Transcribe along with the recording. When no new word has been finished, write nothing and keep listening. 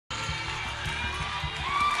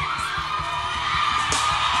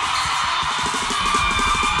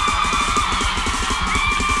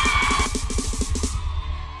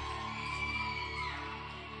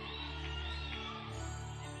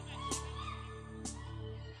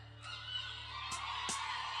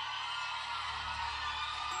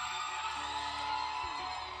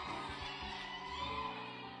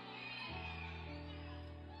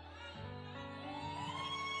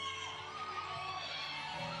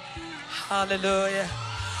Hallelujah.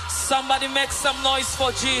 Somebody make some noise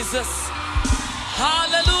for Jesus.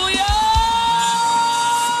 Hallelujah.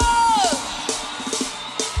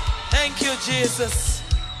 Thank you, Jesus.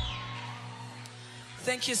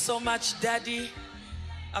 Thank you so much, Daddy.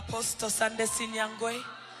 Apostle Sunday Sinyangwe.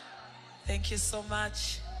 Thank you so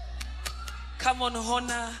much. Come on,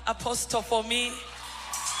 honor Apostle for me.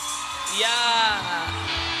 Yeah.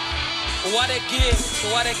 What a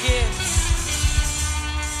gift. What a gift.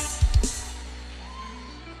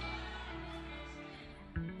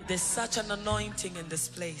 There's such an anointing in this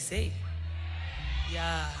place, eh?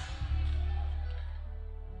 Yeah.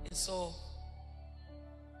 And so,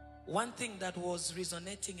 one thing that was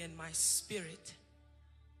resonating in my spirit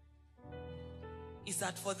is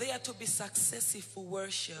that for there to be successful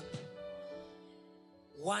worship,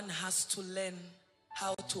 one has to learn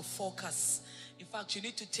how to focus. In fact, you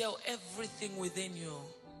need to tell everything within you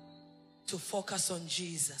to focus on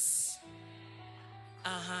Jesus.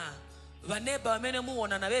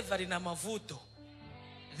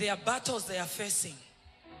 There are battles they are facing.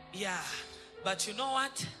 Yeah. But you know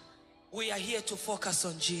what? We are here to focus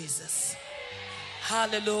on Jesus.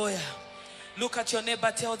 Hallelujah. Look at your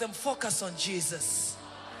neighbor, tell them, focus on Jesus.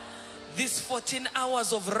 These 14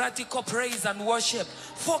 hours of radical praise and worship,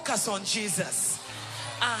 focus on Jesus.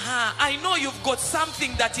 I know you've got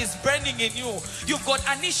something that is burning in you. You've got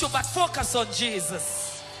an issue, but focus on Jesus.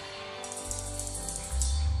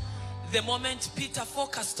 The moment Peter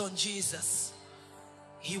focused on Jesus,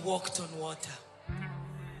 he walked on water.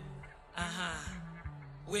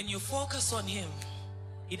 When you focus on him,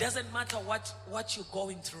 it doesn't matter what you're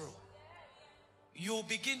going through. You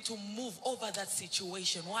begin to move over that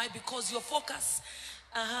situation. Why? Because your focus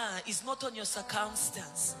is not on your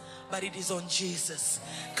circumstance, but it is on Jesus.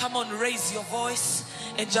 Come on, raise your voice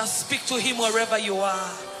and just speak to him wherever you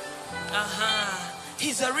are.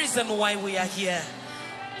 He's the reason why we are here.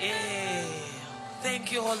 Hey,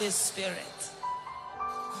 thank you, Holy Spirit.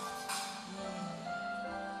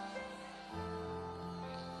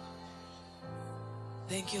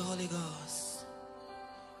 Thank you, Holy Ghost.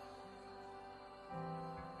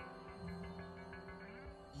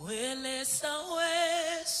 Mwelesa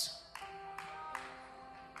wesu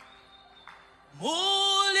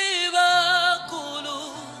muli bakulu,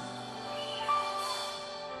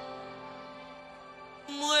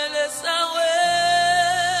 mwelesa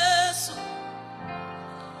wesu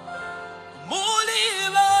muli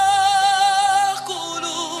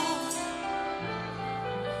bakulu,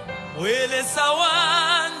 mwelesa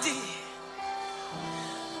wandi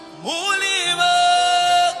muli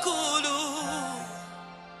bakulu,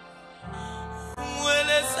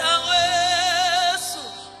 mwelesa wesu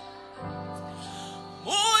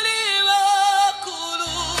muli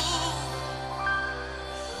bakulu,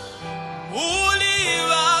 muli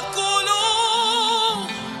bakulu,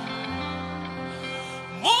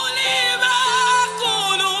 muli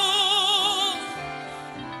bakulu,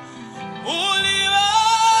 muli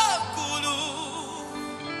bakulu,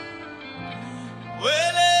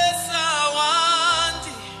 mwelesa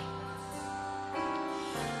wandi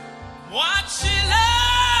mwachila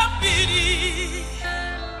bidi,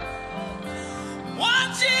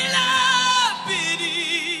 mwachila bidi,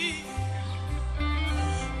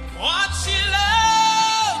 mwachila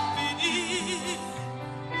bidi,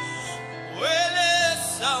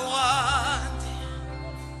 mwelesa wandi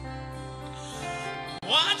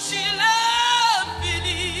mwachila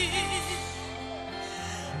bidi,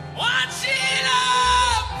 mwachila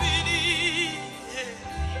bidi,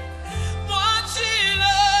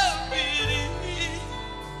 mwachila bidi,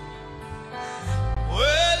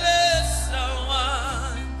 mwelesa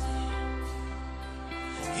wandi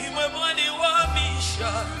imwe mwali wa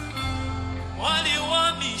misha, mwali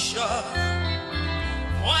wa misha,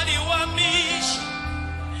 mwali wa misha,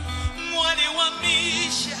 mwali wa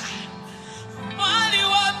misha, mwali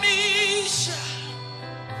wa misha,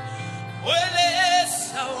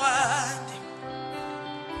 mwelesa wandi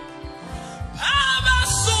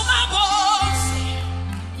abasuma bose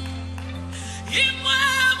imwe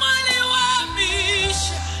mwali wa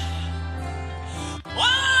misha,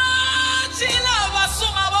 wachila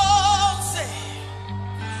basuma bose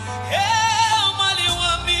mwali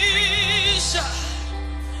wa misha,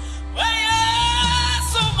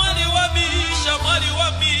 weyesu mwali wa misha, mwali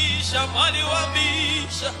wa misha, mwali wa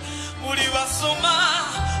misha, muli basuma,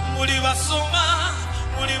 muli basuma,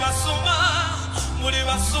 muli basuma, muli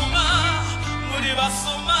basuma, muli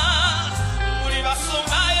basuma, muli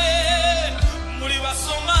basuma, muli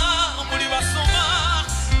basuma, muli basuma,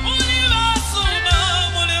 muli basuma,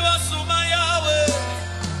 muli basuma Yahweh,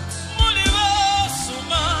 muli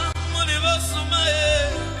basuma, muli basuma,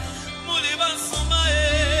 muli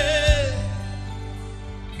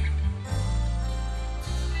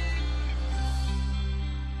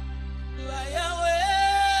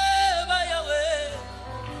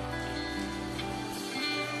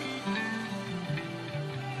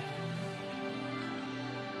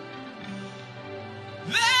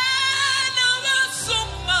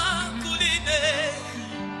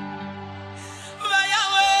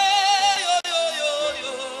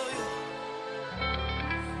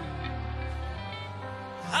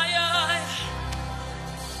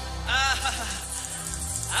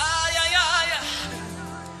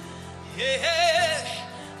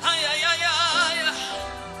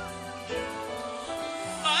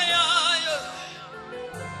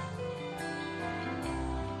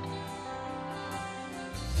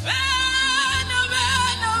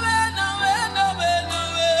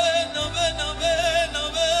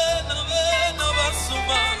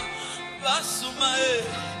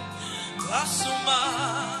basuma.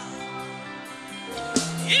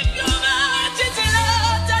 If you're not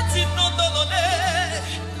that's it, no,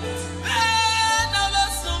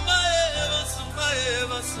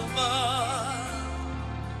 basuma.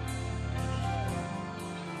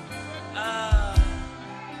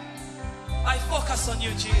 I focus on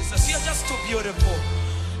you, Jesus. You're just too beautiful.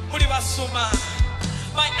 Muri basuma.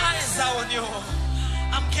 My eyes are on you.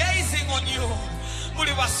 I'm gazing on you.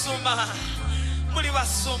 Muri basuma. Muri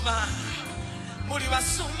basuma. Muri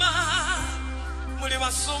basuma. Muri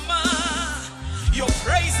basuma. Your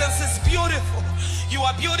presence is beautiful. You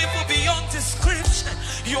are beautiful beyond description.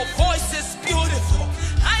 Your voice is beautiful.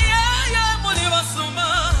 Ayaya muri basuma.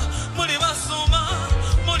 Muri basuma.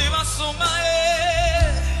 Muri basuma.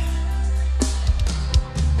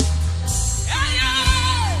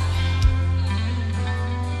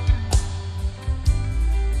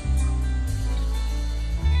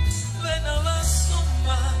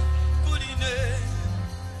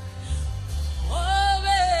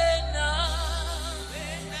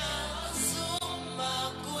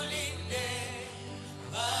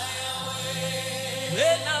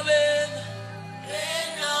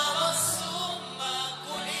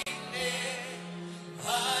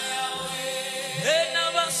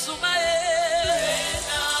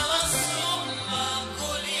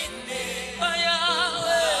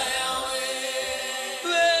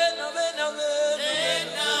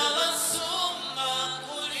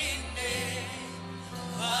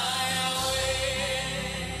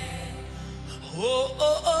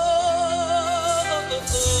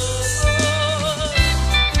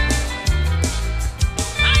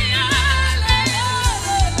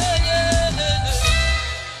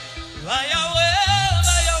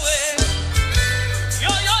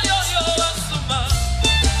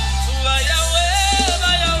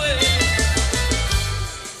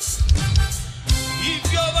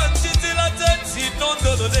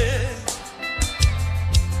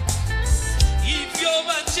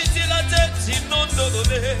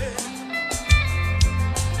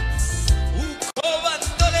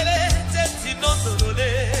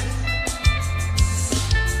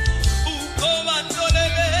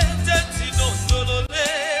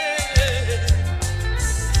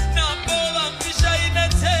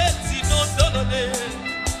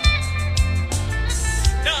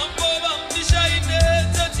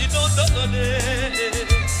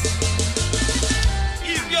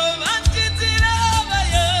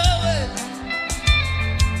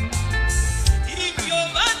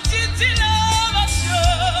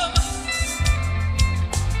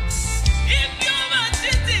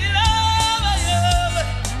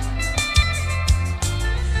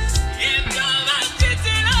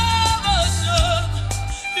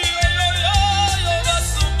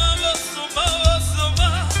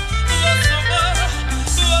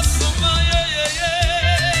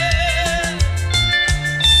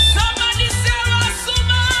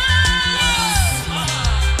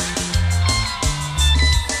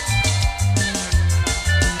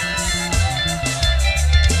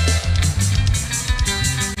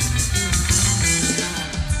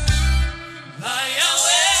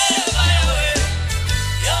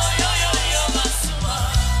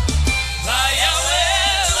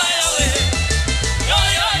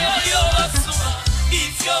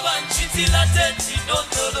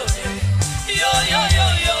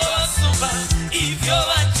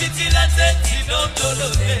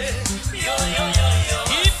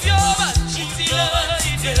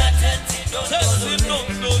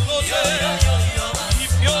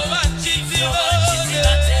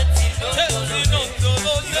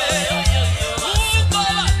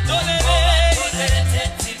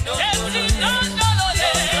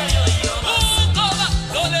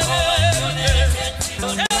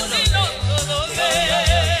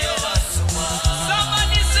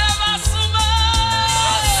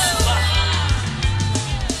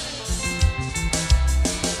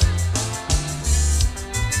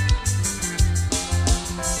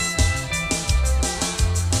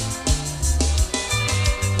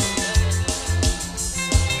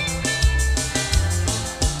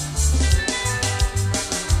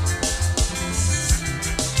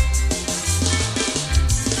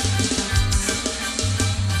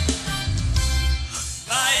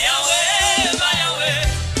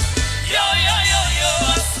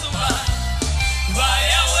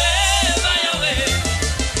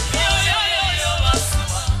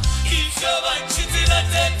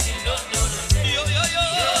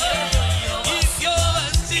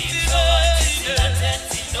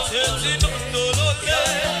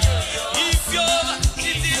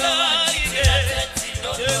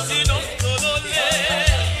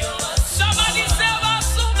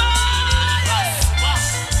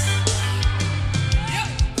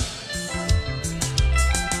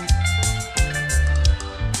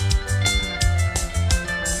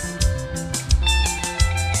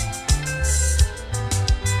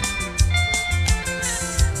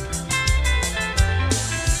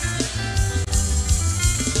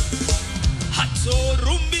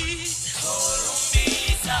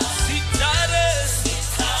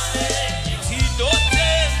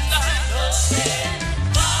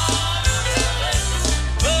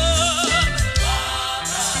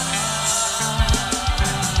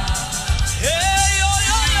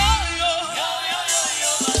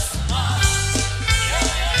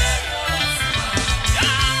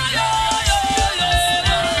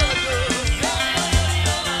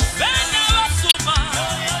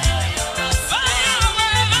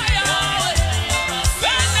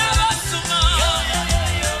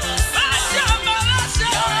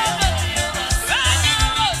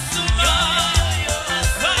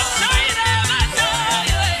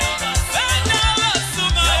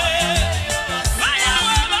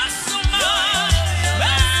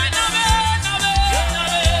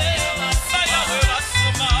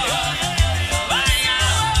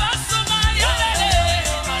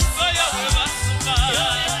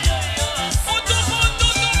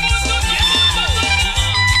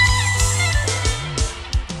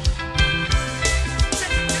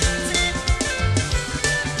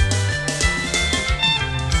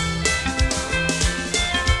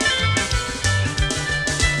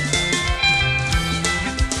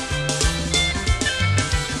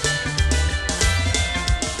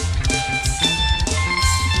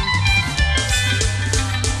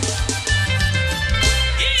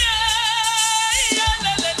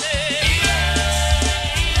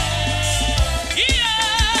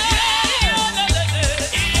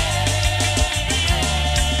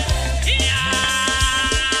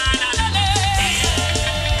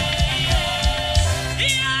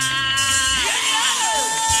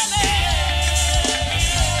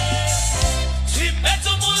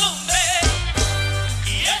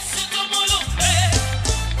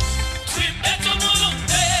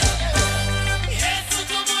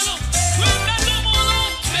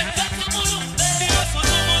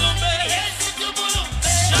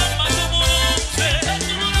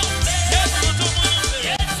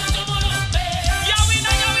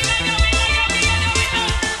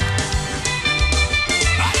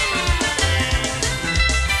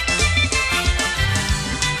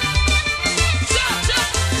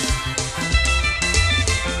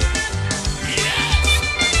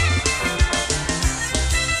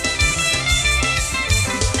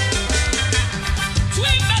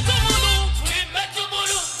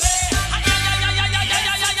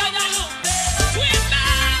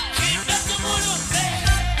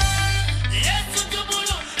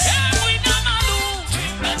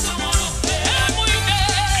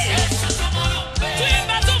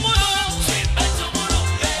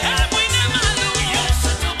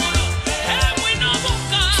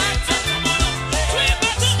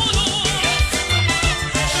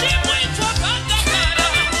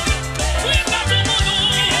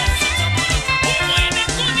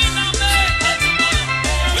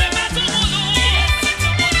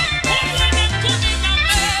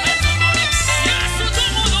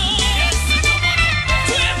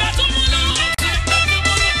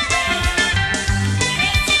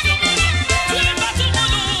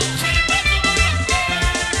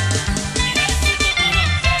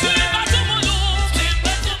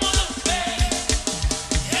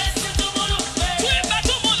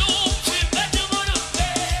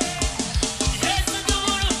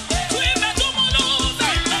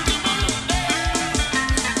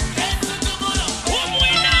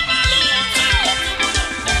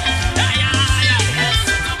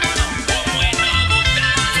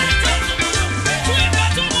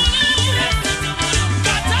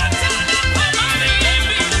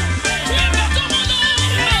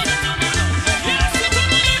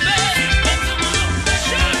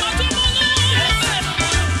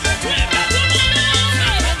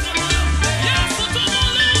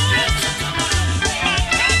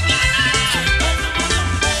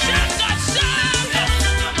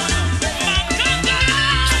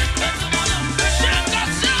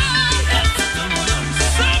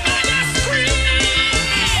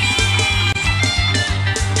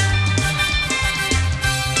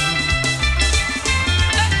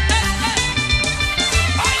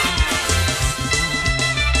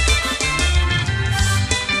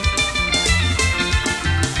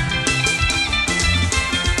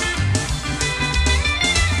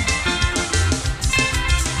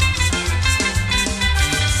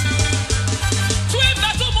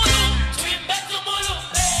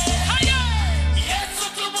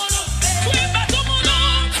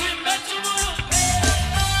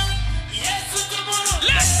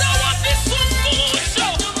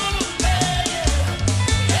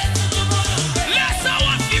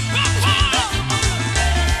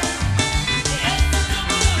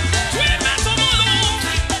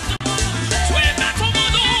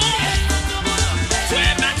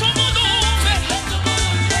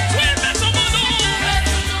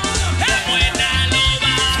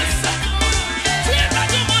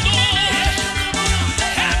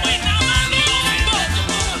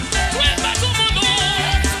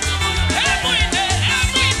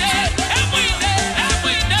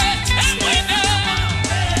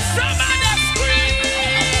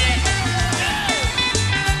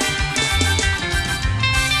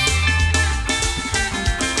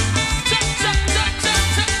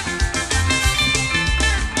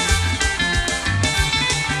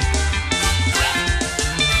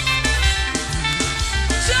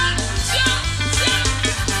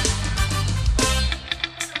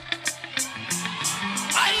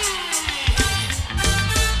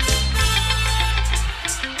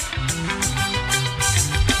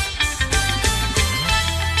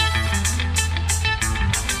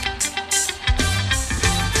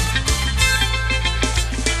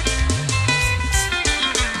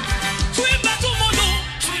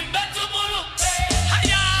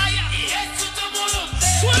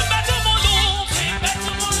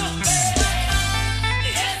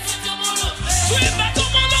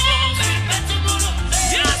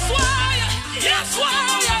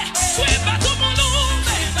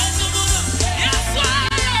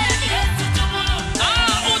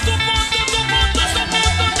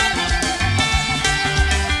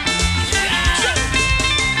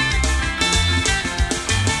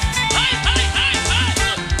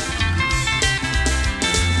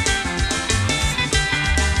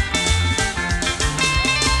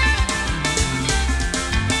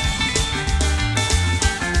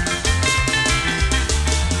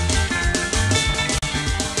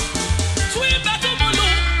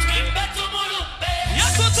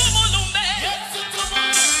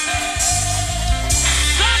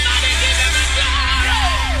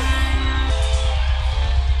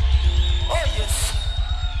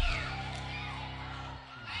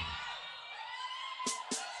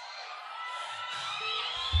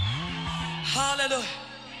 Hallelujah.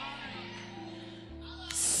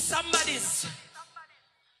 Somebody's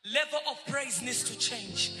level of praise needs to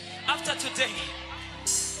change after today.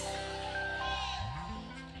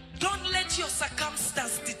 Don't let your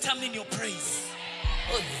circumstance determine your praise.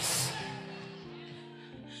 Oh yes.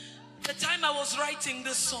 The time I was writing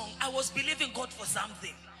this song, I was believing God for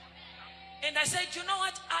something. And I said, you know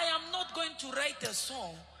what? I am not going to write a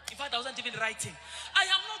song. In fact, I wasn't even writing. I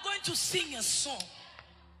am not going to sing a song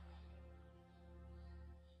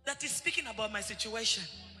that is speaking about my situation.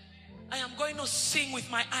 I am going to sing with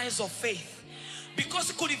my eyes of faith.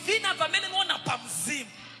 Because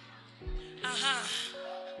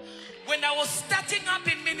when I was starting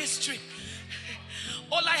up in ministry,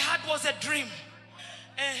 all I had was a dream.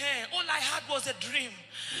 All I had was a dream.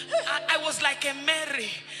 I was like a Mary.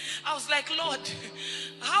 I was like, Lord,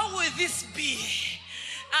 how will this be?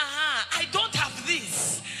 I don't have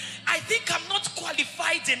this. I think I'm not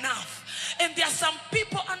qualified enough. And there are some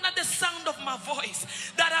people under the sound of my voice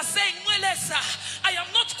that are saying, Mwelesa, I am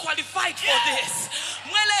not qualified for this.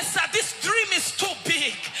 Mwelesa, this dream is too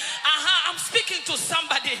big. I'm speaking to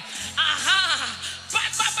somebody.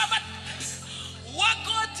 But what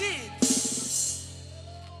God did,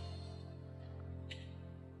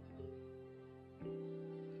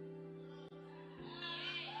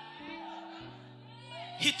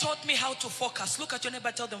 He taught me how to focus. Look at your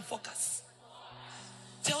neighbor, tell them focus.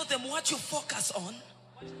 Tell them what you focus on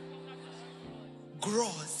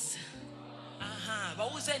grows. But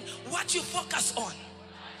who said what you focus on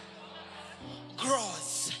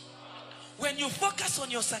grows? When you focus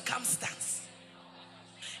on your circumstance,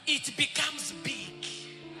 it becomes big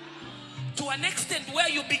to an extent where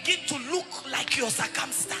you begin to look like your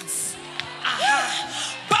circumstance.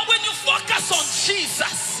 But when you focus on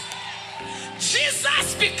Jesus,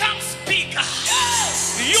 Jesus becomes bigger.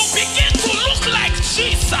 You begin to look like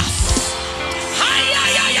Jesus.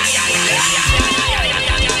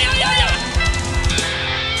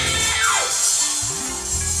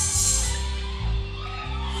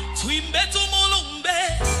 Twimbe tumulumbe,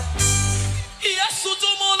 Yesu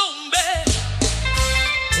tumulumbe,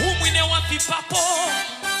 umwine wa pipapo,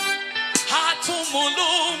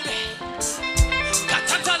 hatumulumbe,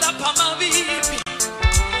 katantala pamavipi.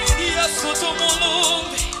 Yesu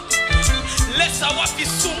tumulumbe, lesa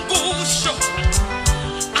wapisungusho,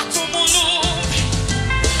 atumulumbe,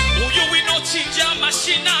 uyu wino chinja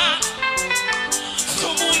mashina,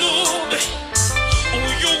 tumulumbe,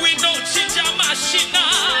 uyu wino chinja mashina,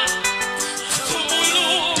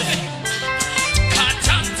 tumulumbe,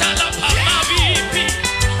 katantala pamabibi,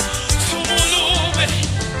 tumulumbe,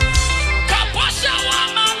 kaposha wa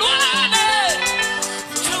malwane,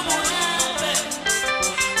 tumulumbe,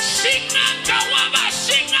 shinganga waba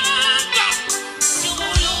shinganga,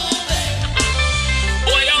 tumulumbe,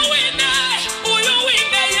 uyu wine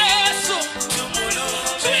Yesu,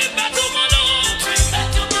 tumulumbe, twimba tumulumbe,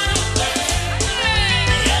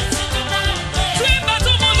 Yesu tumulumbe, twimba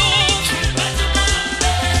tumulumbe,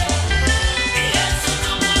 Yesu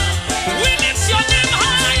tumulumbe, we lift your name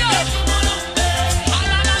higher,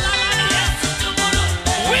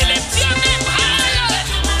 we lift your name higher,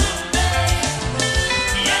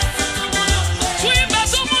 twimba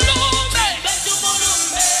tumulumbe,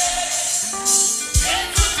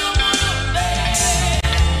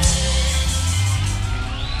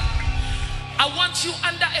 I want you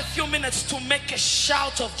under a few minutes to make a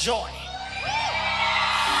shout of joy.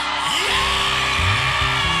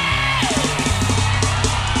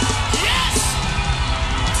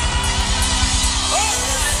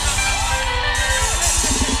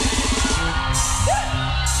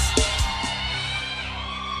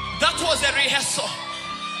 That was a rehearsal.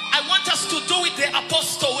 I want us to do it the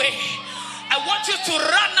apostle way. I want you to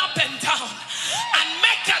run up and down and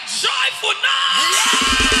make a joyful noise.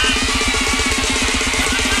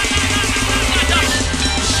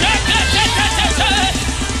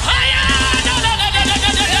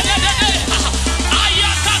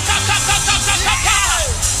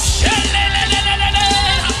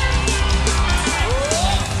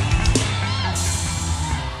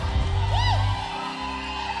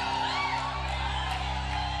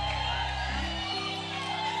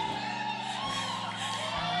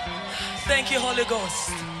 Thank you, Holy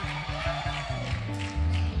Ghost.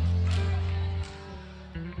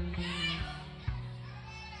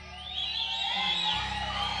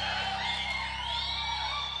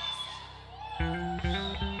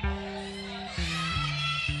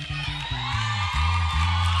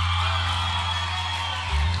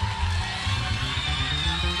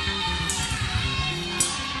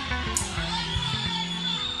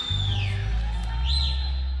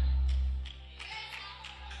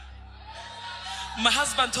 My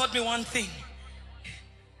husband told me one thing.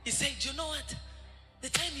 He said, you know what? The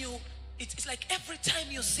time it's like every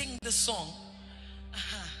time you sing the song,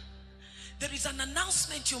 there is an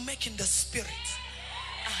announcement you make in the spirit.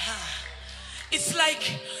 It's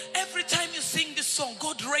like every time you sing this song,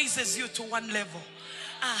 God raises you to one level.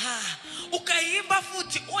 I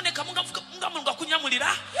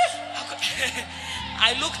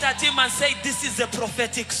looked at him and said, this is a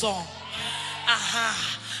prophetic song.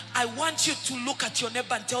 I want you to look at your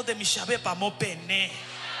neighbor and tell them, Ishabeba mopene.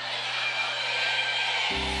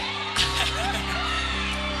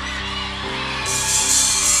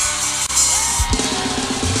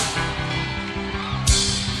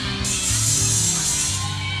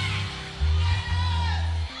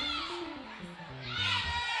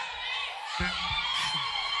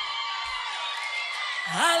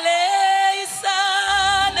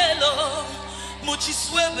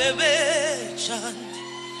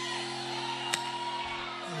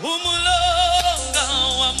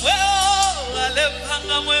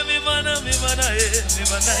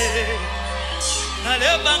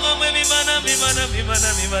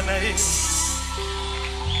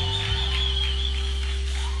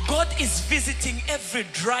 God is visiting every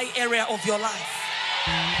dry area of your life.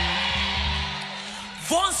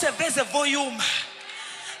 Once there's a volume,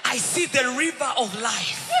 I see the river of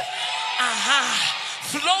life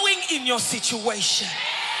flowing in your situation.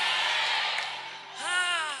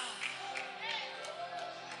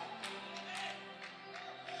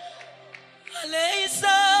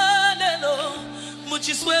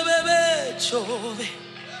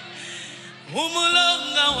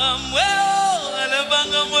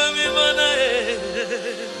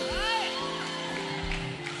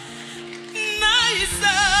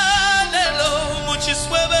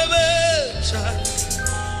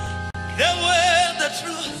 The way, the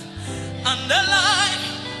truth, and the life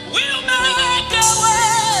will make a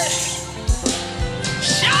way.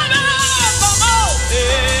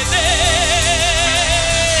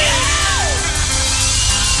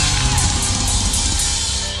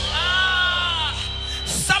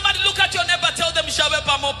 Somebody look at your neighbor, tell them, I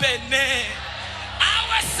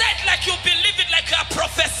always said like you believe it, like you are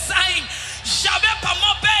prophesying.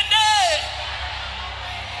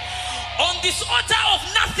 On this altar of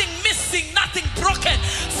nothing missing, nothing broken,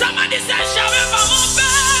 somebody say, hallelujah.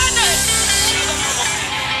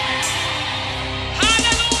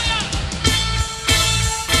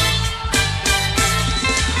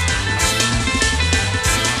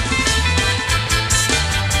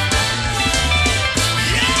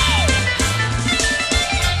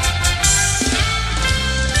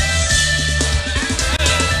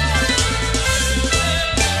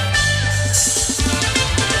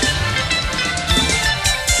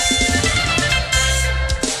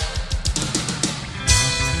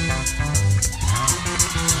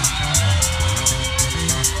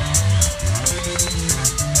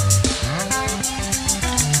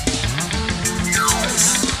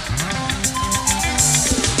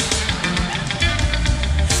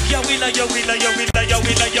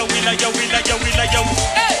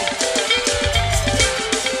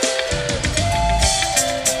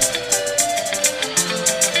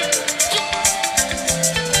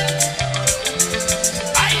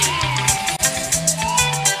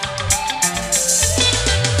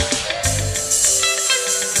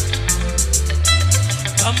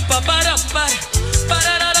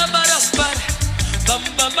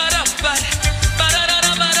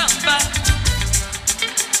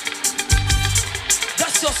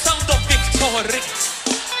 That's your sound of victory.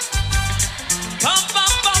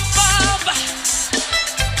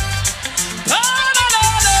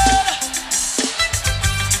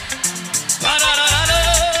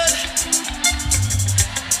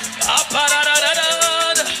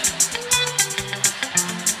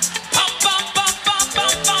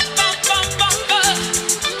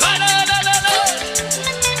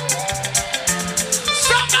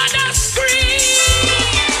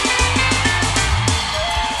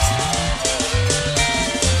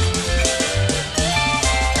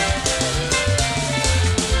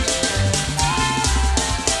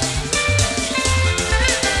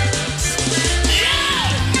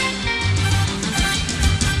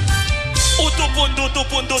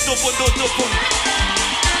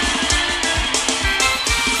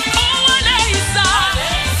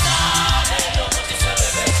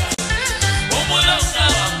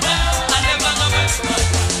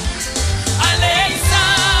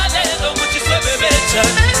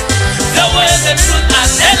 The way, the truth,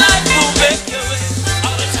 and the life will make your way.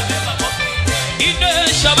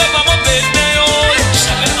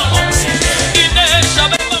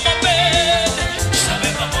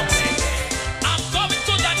 I'm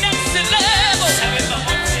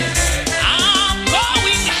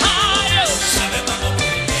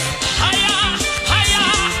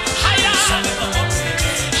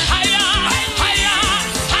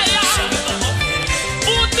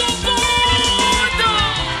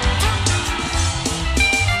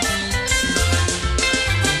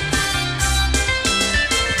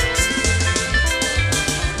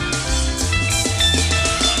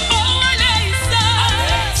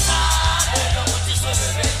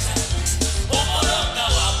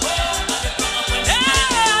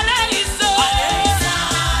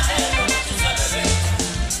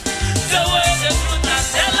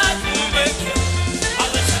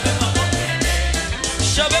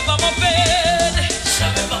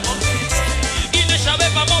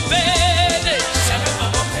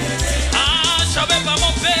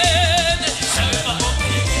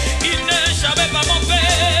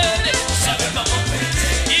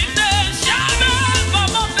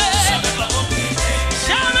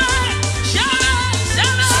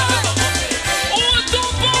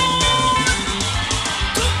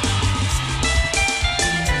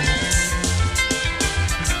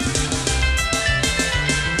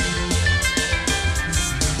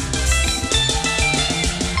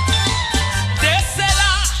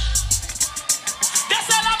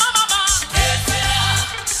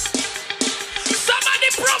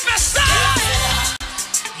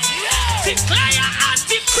declare and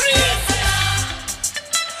decree.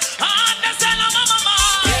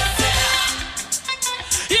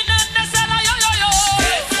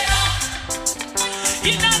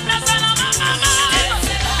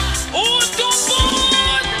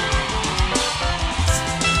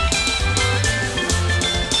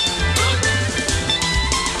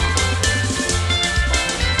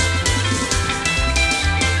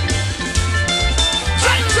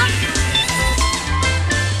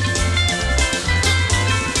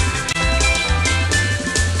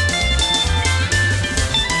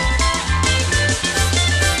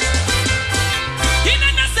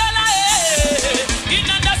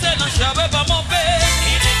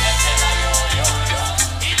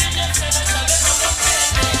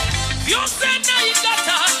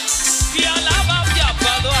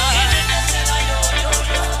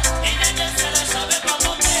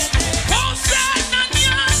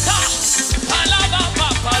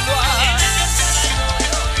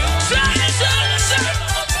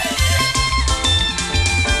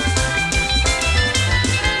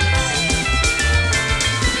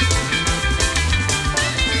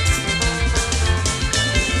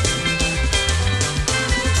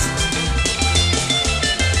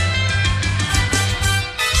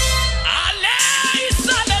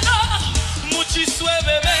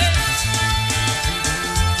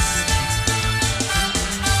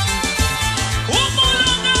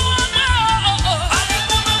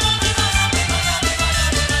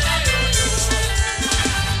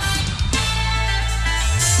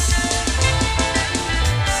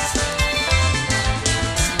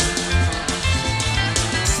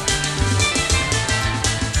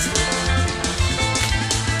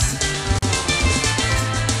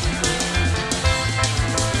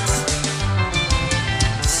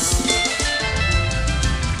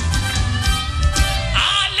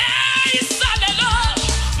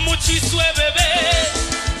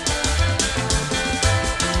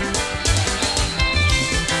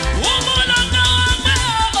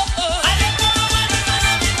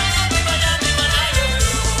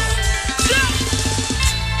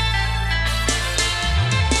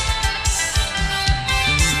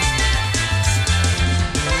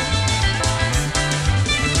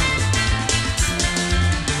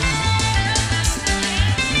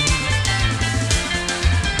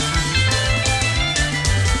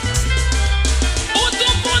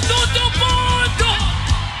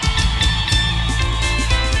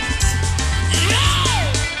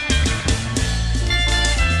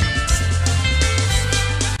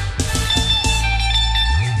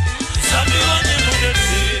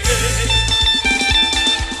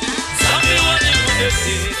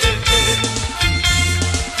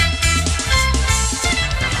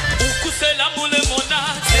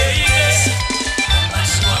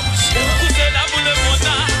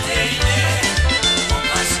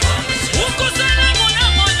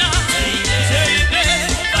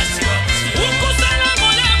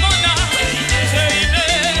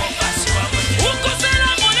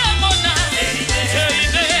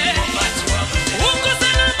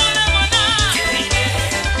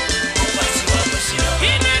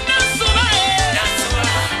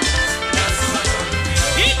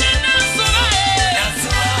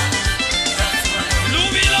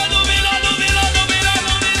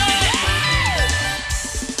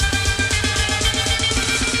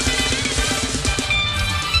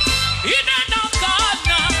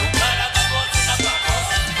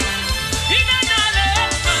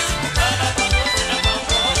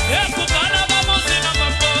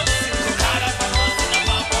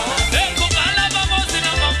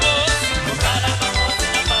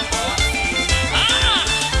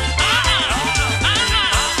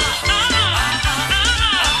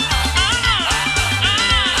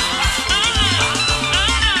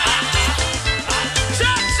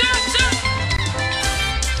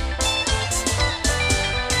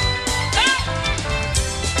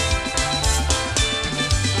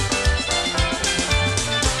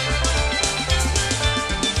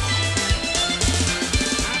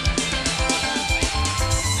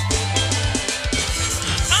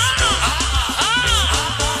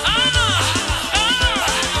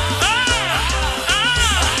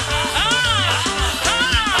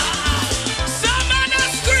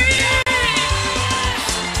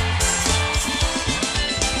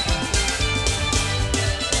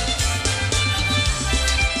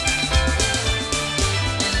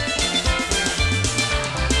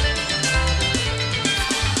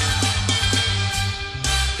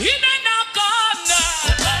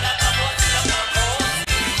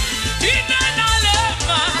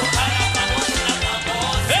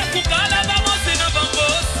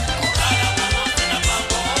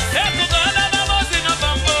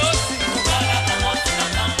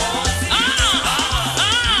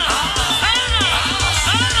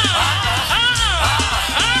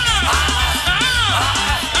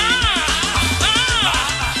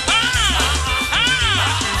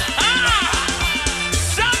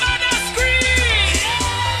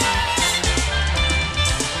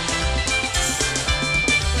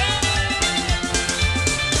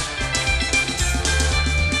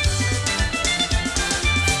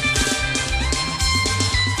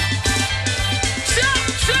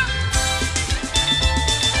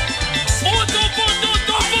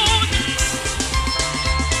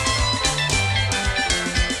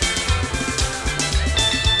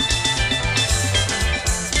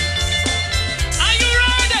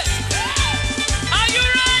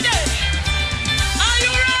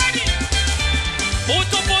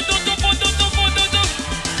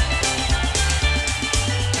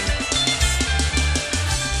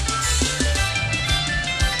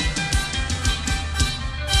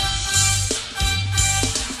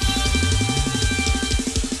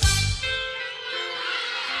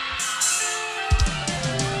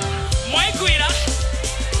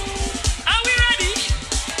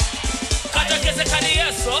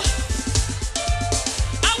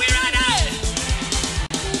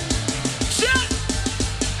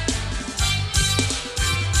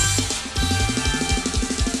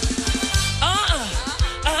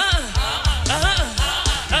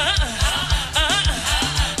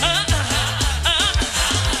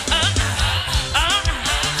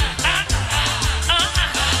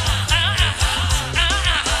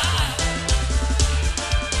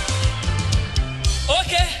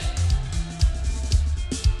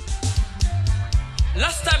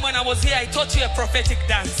 I was here, I taught you a prophetic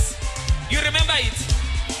dance. You remember it?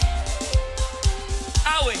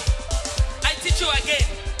 Awe, I teach you again.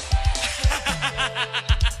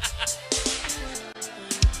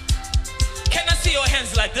 Can I see your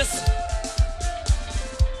hands like this?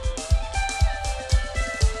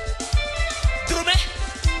 Drume.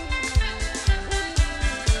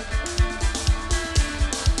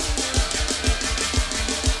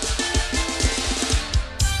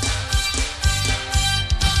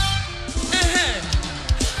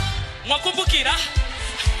 Mwakumbukira?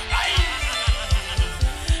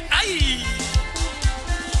 Ay.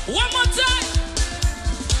 One more time.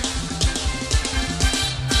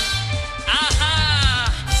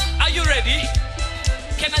 Aha. Are you ready?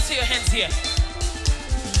 Can I see your hands here?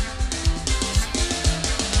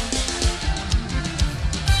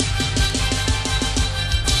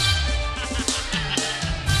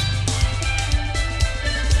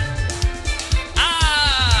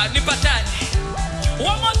 Nipatani.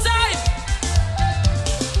 One more time.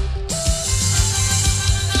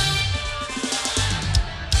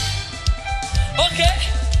 Okay.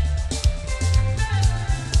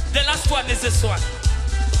 The last one is this one.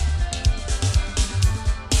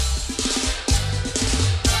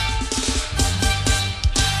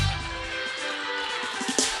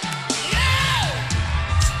 Yeah!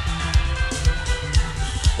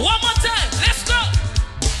 One more time. Let's go.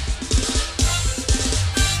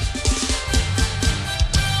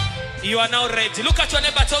 You are now ready. Look at your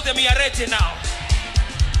neighbor. Tell them you are ready now.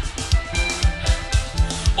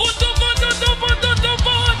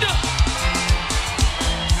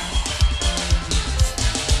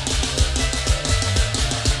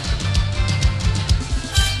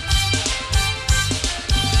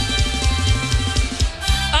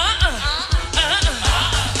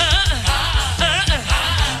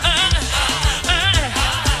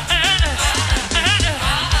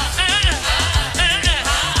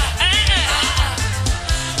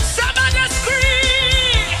 Somebody scream.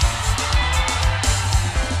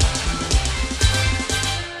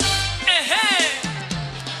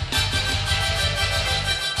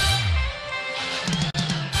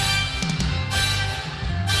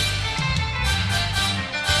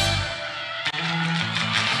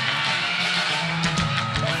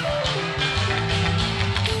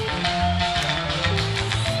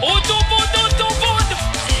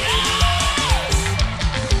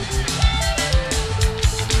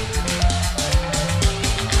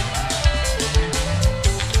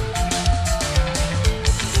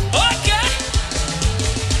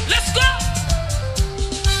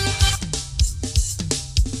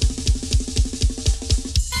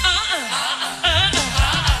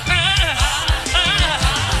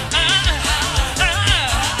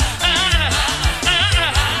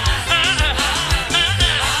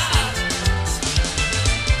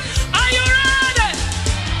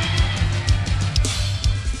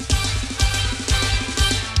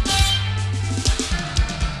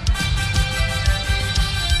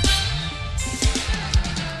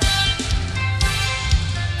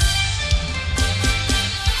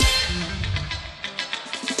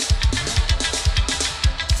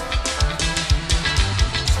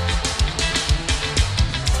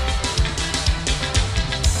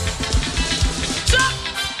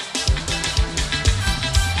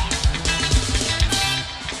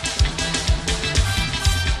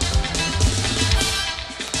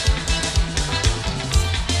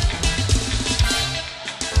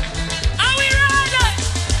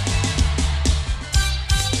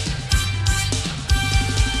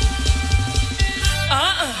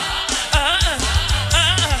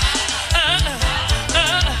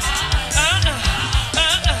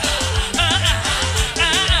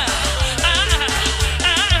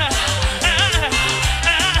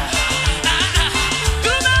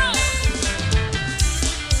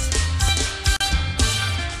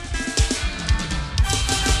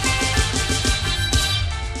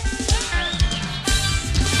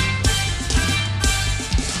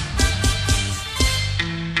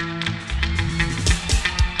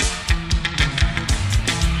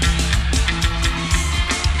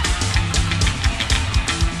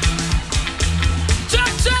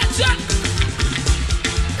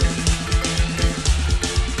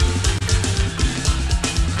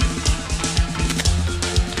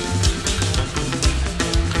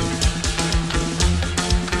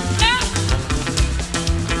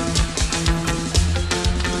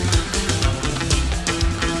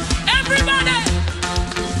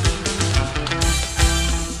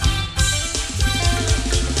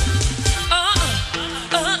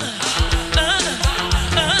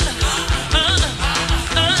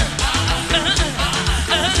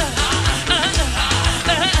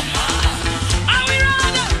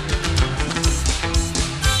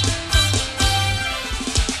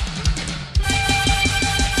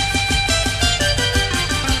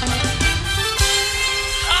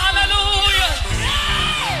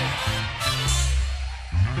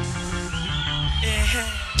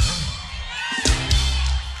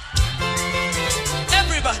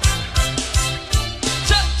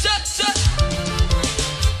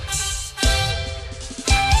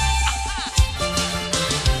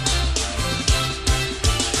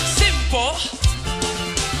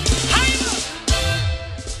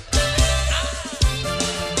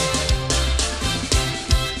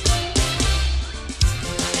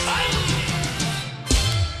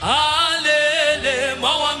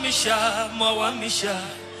 Mawamisha, Mawamisha.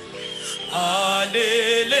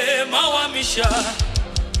 Alele, Mawamisha.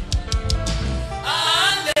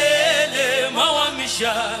 Alele,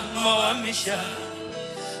 Mawamisha, Mawamisha.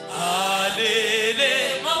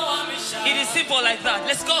 Alele, Mawamisha. It is simple like that.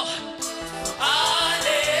 Let's go.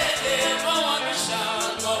 Alele, Mawamisha,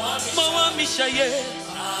 Mawamisha. Mawamisha, yeah.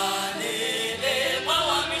 Alele,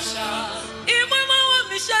 Mawamisha. Imwe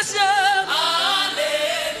Mawamisha, yeah.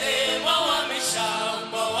 Alele, Mawamisha,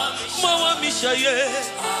 Mawamisha. Mawamisha, yeah.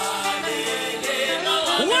 Alele,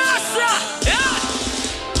 Mawamisha. What's up? Yeah.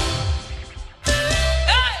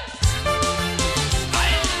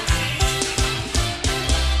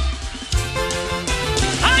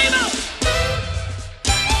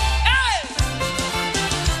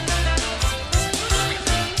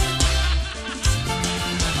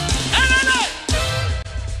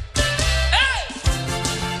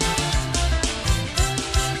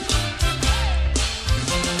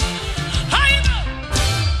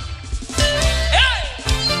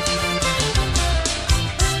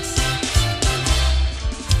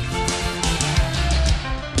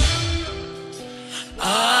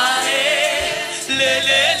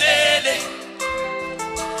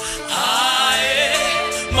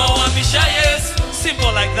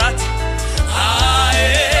 Simple like that.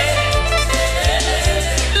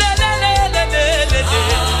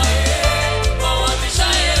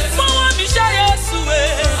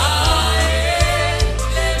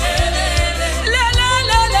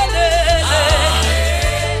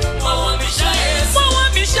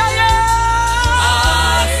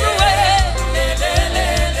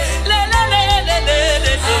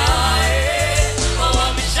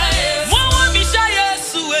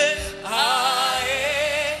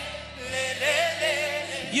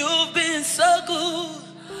 You've been so good.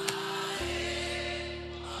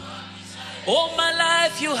 All my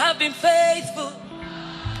life you have been faithful.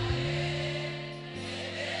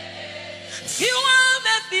 You are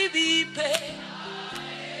my baby.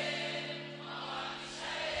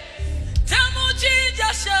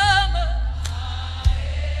 Tamujija shama.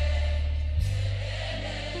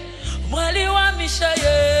 Mwali wa misha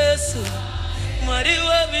Yesu. Mwali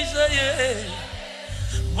wa misha Yesu.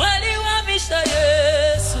 Mwali wa misha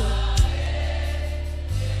Yesu.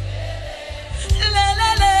 Le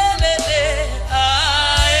le le le le.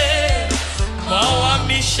 Ae. Mwa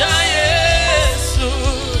misha Yesu.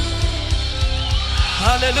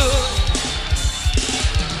 Hallelujah.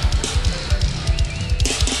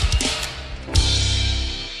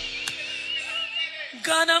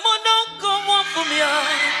 Gana monoko mwafumia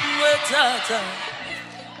mwetata.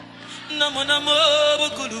 Namo namo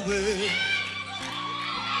bukuluwe.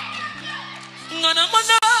 Gana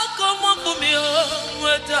monoko mwafumia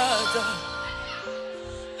mwetata.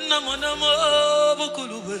 Namo namo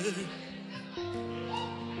bukuluwe.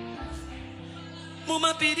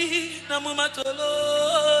 Muma piri na muma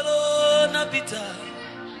tololo na pita.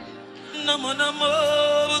 Namo namo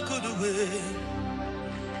bukuluwe.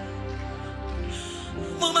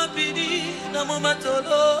 Mama pidi na mama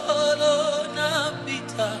tololo na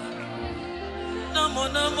pita na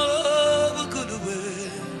mona mo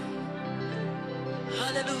bukuduwe.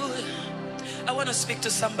 Hallelujah. I want to speak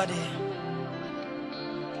to somebody.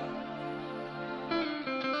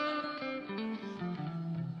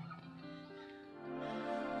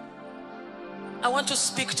 I want to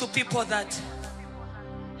speak to people that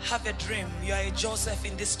have a dream. You are a Joseph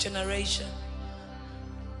in this generation.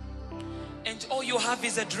 And all you have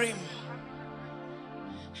is a dream.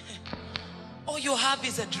 All you have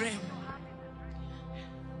is a dream.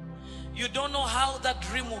 You don't know how that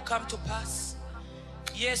dream will come to pass.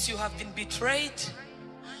 Yes, you have been betrayed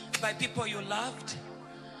by people you loved,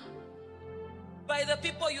 by the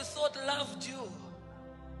people you thought loved you.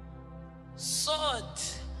 Sword,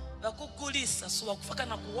 vakukulisa suwa kufaka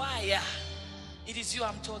na kuwaya. It is you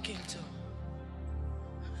I'm talking to.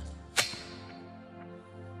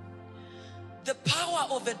 The power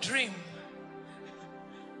of a dream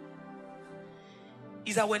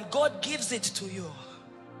is that when God gives it to you,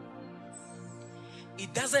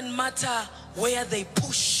 it doesn't matter where they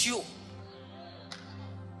push you.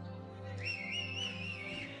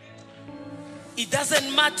 It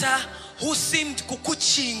doesn't matter who seemed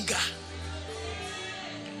kukuchinga.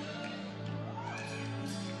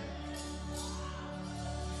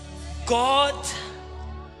 God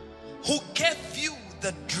who gave you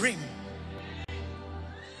the dream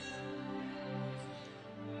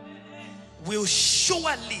will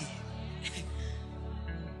surely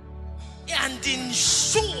and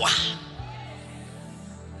ensure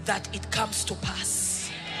that it comes to pass.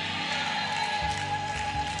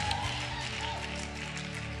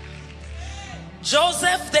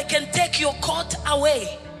 Joseph, they can take your coat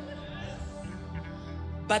away,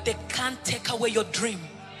 but they can't take away your dream.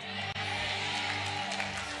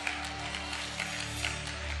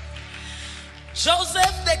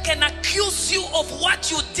 Joseph, they can accuse you of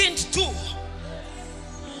what you didn't do,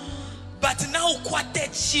 but now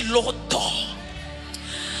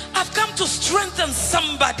I've come to strengthen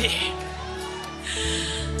somebody.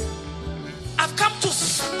 I've come to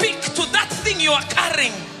speak to that thing you are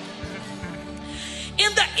carrying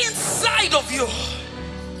in the inside of you.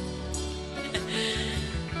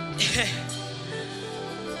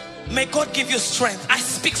 May God give you strength. I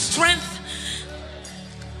speak strength.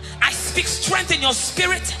 I speak strength in your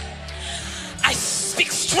spirit. I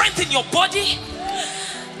speak strength in your body.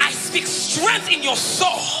 I speak strength in your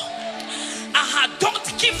soul.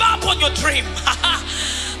 Don't give up on your dream.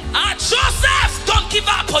 Joseph, don't give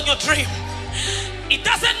up on your dream. It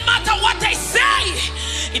doesn't matter what they say.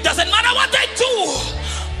 It doesn't matter what they do.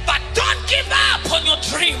 But don't give up on your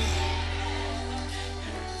dream.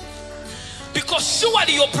 Because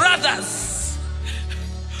surely your brothers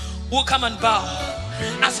will come and bow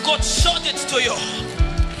as God showed it to you.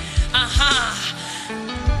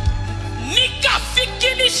 Nika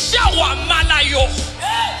fikili shawa malayo.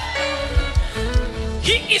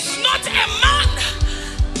 He is not a man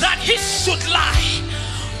that he should lie,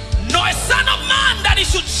 nor a son of man that he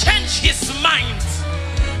should change his mind.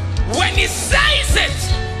 When he says it,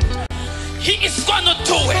 he is going to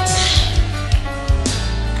do it.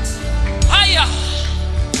 Higher.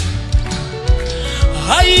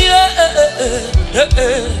 Higher.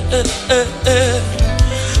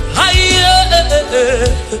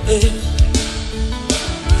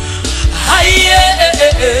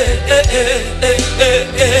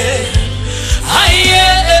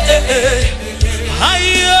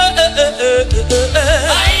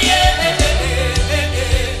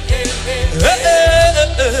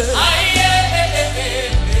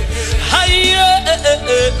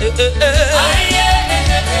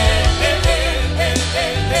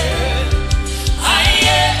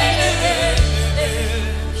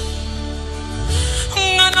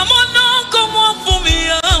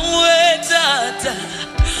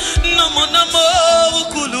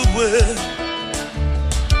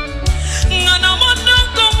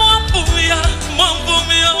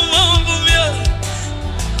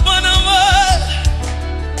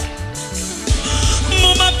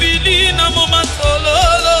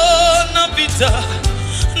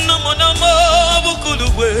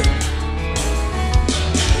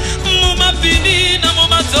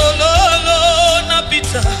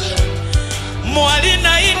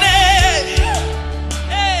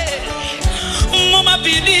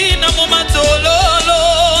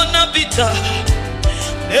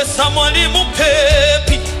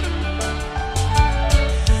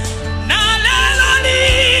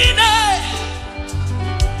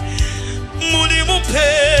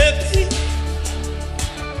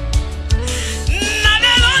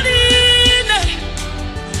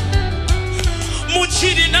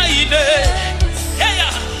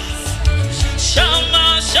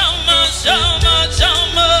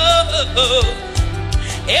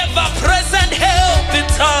 Ever present help in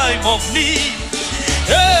time of need.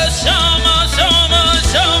 Shama, shama,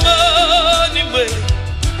 shama, anyway.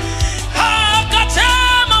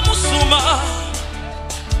 Hakatema musuma.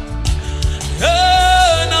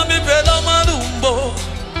 Na mi bela malumbo.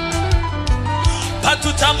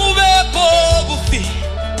 Patuta muve bobufi.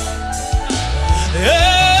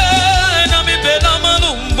 Na mi bela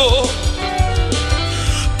malumbo.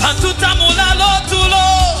 Patuta mula lotulo.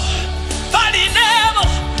 Farinemo.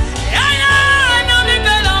 Na mi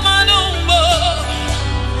bela malumbo.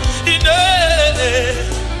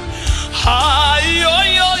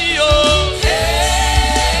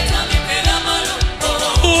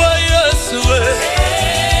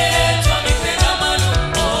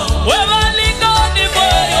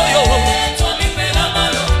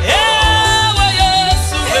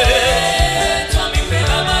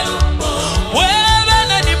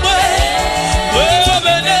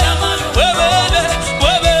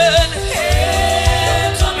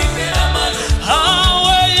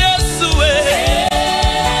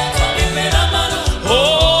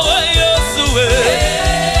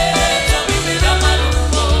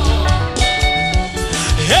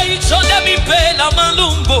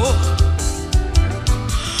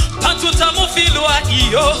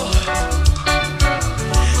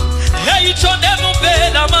 Hey, chodemu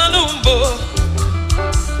bela malumbo.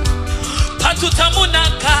 Patutamuna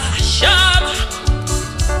kashama.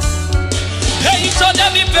 Hey,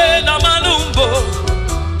 chodemi bela malumbo.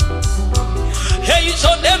 Hey,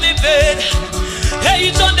 chodemi bela.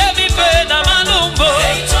 Hey, chodemi bela malumbo.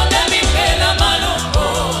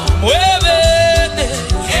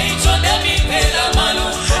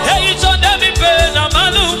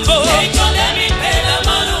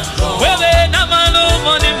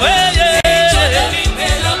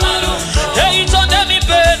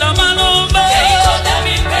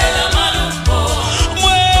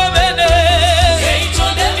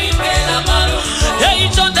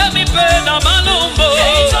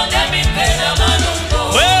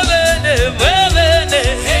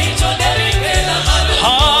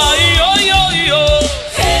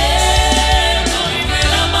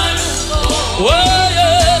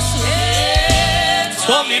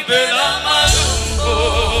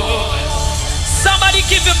 Somebody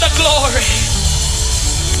give him the glory.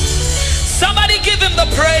 Somebody give him the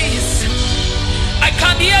praise. I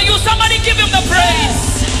can't hear you. Somebody give him the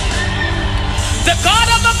praise. The God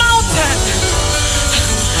of the mountain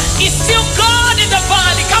is still God in the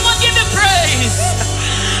valley. Come on, give him praise.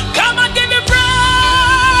 Come on, give him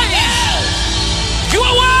praise. You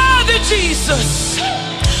are worthy, Jesus.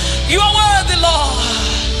 You are worthy, Lord.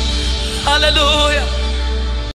 Hallelujah.